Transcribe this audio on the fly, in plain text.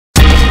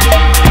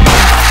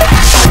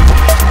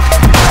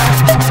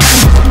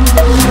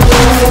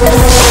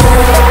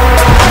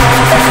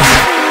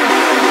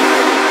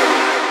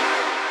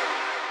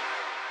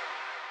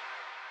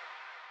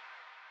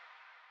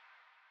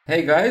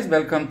Hey guys,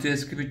 welcome to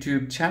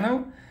SkippyTube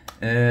channel.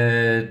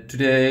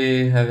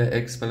 Today I have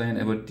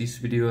explained about this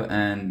video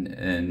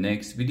and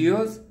next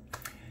videos.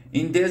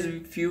 In these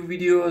few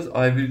videos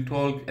I will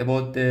talk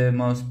about the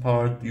most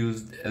part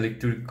used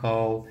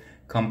electrical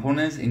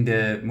components in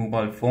the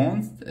mobile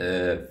phones.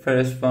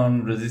 First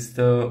one,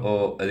 resistor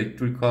or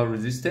electrical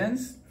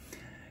resistance.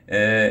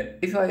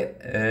 If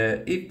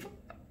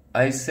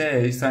I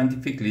say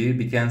scientifically,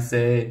 we can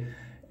say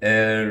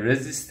a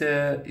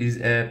resistor is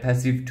a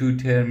passive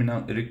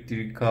two-terminal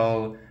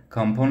electrical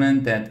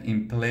component that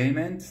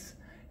implements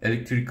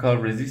electrical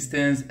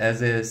resistance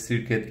as a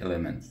circuit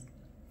element.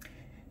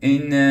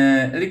 In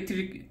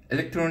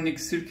electronic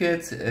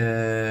circuits,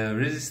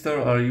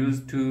 resistors are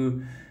used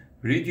to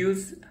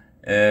reduce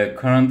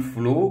current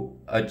flow,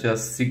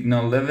 adjust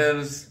signal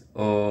levels,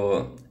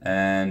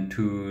 and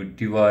to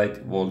divide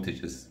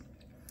voltages.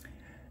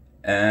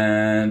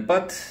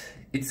 But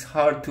it's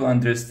hard to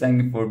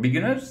understand for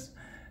beginners.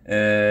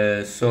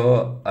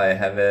 So I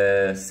have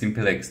a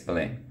simple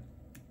explain,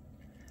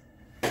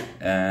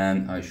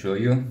 and I show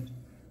you.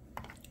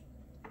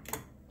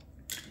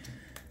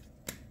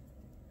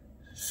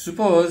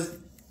 Suppose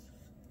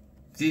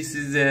this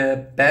is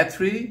a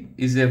battery,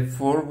 is a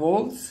 4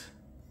 volts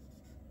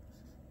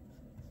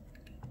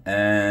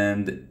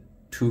and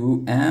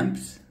 2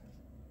 amps,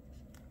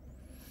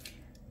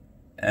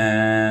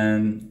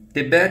 and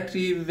the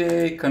battery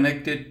were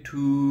connected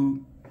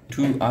to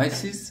two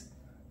ICs.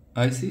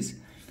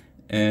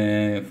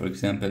 For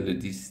example,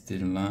 this is the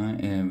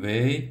line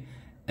way,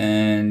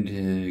 and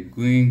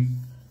going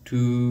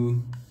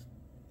to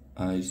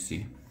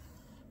IC.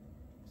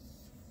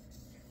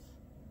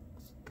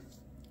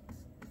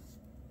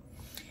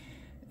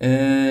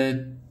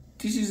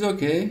 This is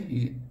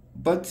okay,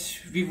 but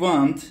we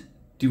want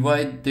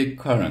divide the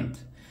current.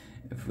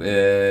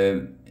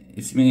 It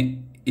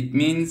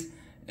means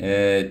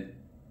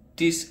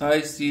this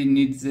IC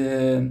needs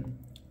 1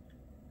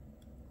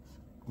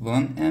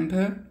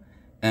 ampere,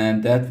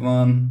 and that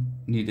one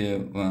need a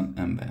 1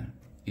 ampere.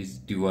 Is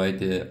divide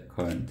the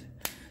current.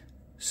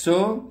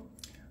 So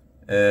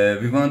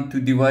we want to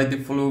divide the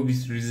flow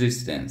with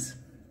resistance,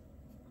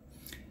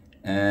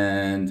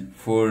 and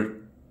for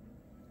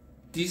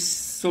this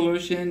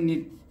solution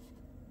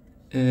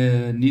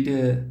need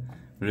a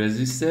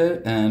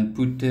resistor and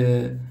put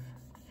the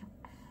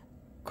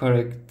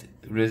correct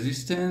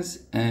resistance,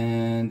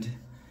 and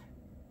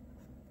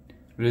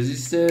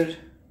resistor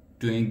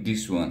doing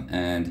this one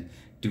and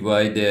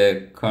divide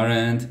the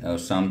current, or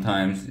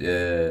sometimes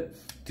to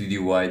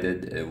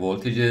divided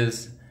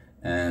voltages,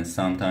 and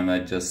sometimes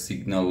adjust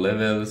signal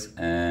levels,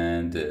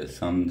 and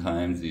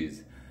sometimes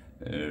is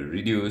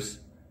reduce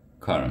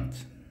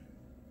current.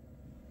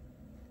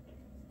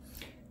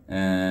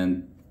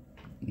 And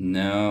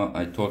now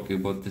I talk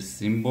about the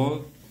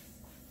symbol.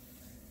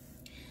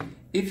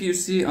 If you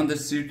see on the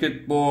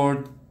circuit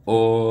board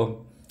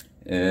or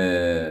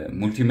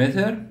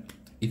multimeter,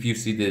 if you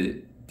see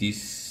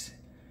these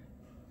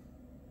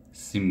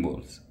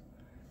symbols,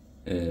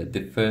 this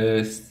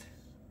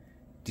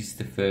is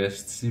the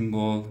first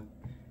symbol,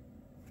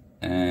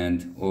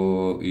 and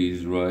O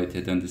is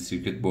written on the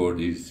circuit board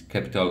is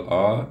capital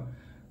R,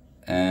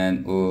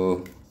 and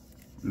O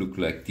look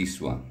like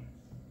this one.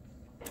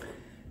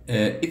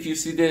 If you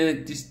see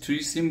these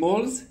three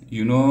symbols,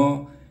 you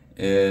know,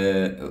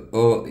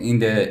 or in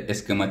the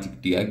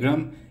schematic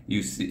diagram,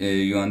 you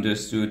see, you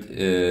understood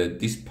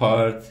this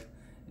part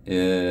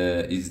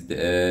is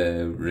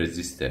the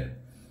resistor,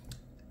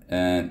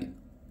 and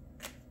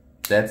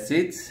that's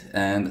it.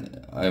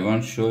 And I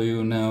want to show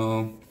you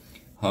now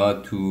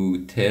how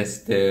to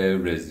test the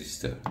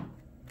resistor.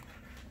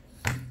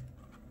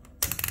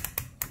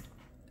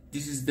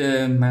 This is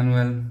the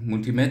manual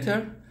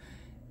multimeter,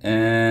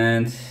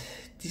 and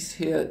this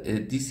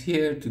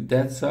here to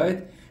that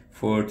side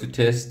to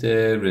test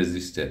the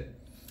resistor.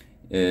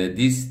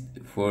 This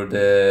for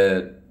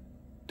the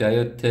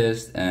diode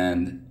test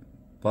and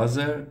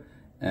buzzer,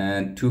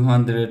 and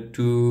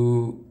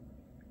 202K,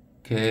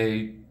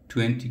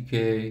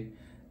 20K,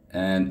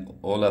 and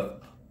all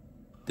of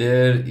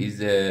there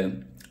is a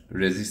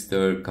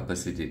resistor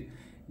capacity.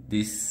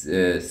 This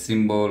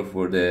symbol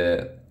for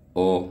the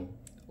O,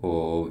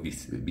 or we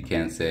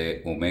can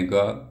say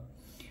omega.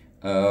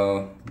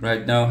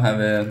 Right now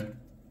have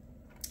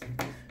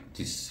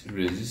this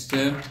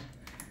resistor,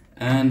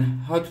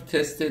 and how to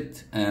test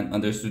it and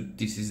understood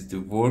this is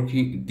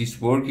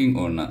working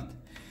or not.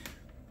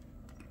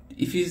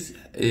 If you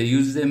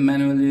use the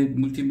manual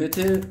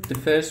multimeter, the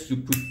first you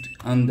put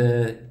on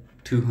the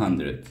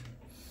 200.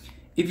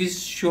 If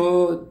it's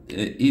show,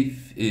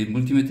 if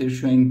multimeter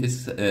showing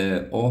this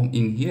ohm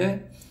in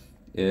here,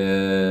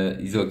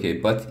 is okay.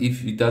 But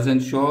if it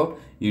doesn't show,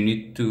 you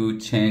need to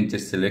change the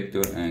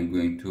selector and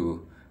going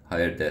to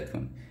higher that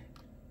one.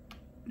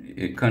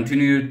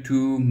 Continue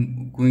to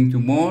going to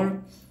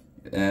more,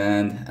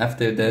 and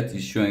after that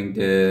is showing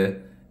the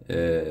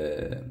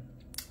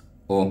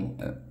ohm,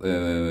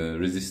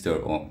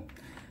 resistor ohm.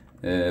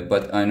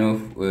 But I know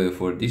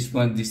for this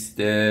one, this is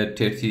the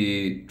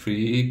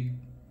 33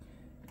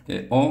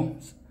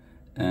 ohms,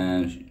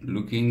 and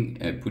looking,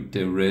 put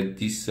the red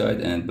this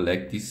side and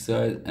black this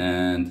side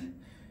and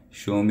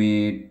show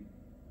me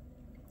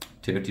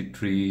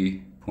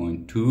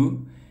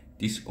 33.2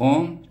 this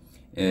ohm,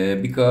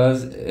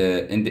 because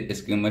in the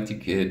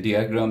schematic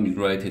diagram you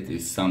write it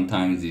is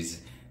sometimes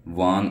is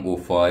 1 or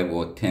 5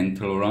 or 10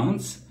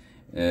 tolerance,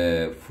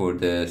 for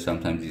the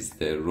sometimes it's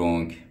the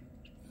wrong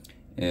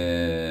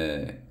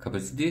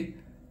capacity.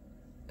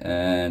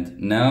 And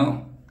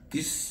now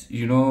this,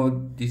 you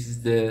know, this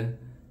is the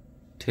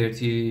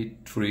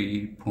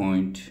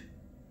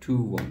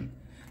 33.21,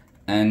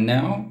 and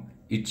now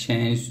it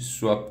changed,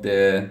 swap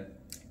the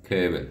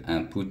cable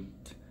and put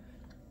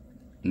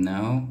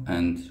now,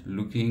 and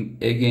looking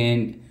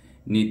again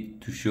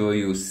need to show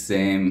you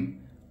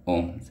same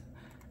ohms.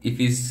 If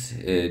it's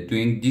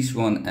doing this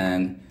one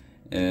and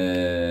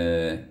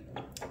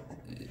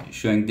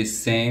showing the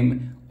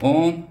same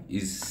ohm,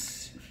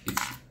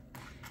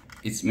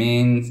 it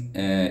means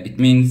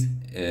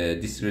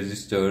this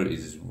resistor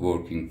is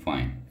working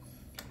fine.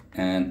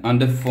 And on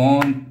the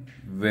phone,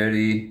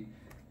 very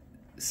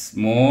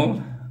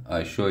small,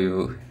 I show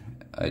you,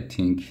 I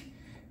think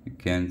you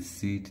can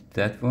see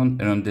that one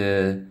around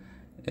the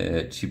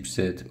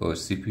chipset or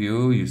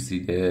CPU. You see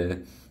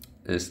the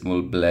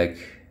small black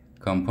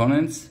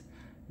components.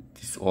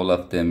 This, all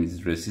of them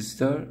is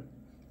resistor,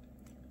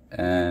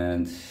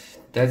 and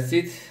that's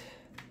it.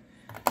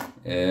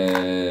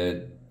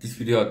 This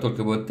video I talked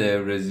about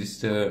the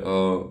resistor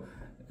or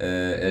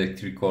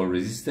electrical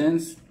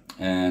resistance,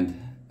 and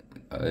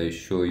I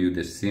show you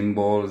the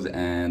symbols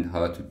and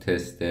how to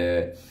test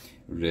the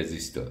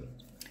resistor.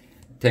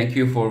 Thank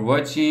you for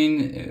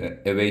watching,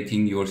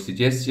 awaiting your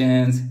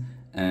suggestions,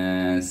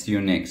 and see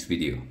you next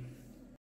video.